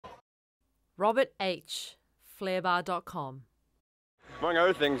Robert H., flairbar.com. Among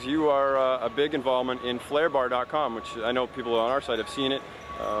other things, you are a big involvement in flairbar.com, which I know people on our site have seen it.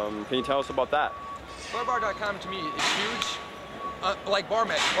 Can you tell us about that? Flairbar.com to me is huge. Like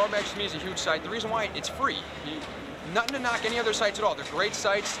BarMag. BarMag to me is a huge site. The reason why, it's free. Nothing to knock any other sites at all. They're great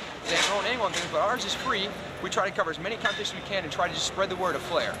sites. They have their own angle on things, but ours is free. We try to cover as many competitions as we can and try to just spread the word of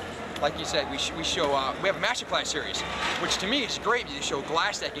Flair. Like you said, we have a masterclass series, which to me is great. You show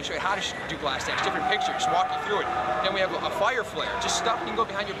glass stacking, you show you how to do glass stacks, different pictures, walk you through it. Then we have a fire flare, just stuff you can go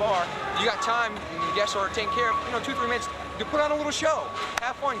behind your bar. You got time, and guests are taken care of, 2-3 minutes, you put on a little show.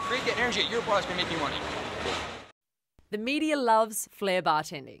 Have fun, create that energy at your bar that's gonna make you money. The media loves Flair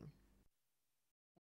bartending.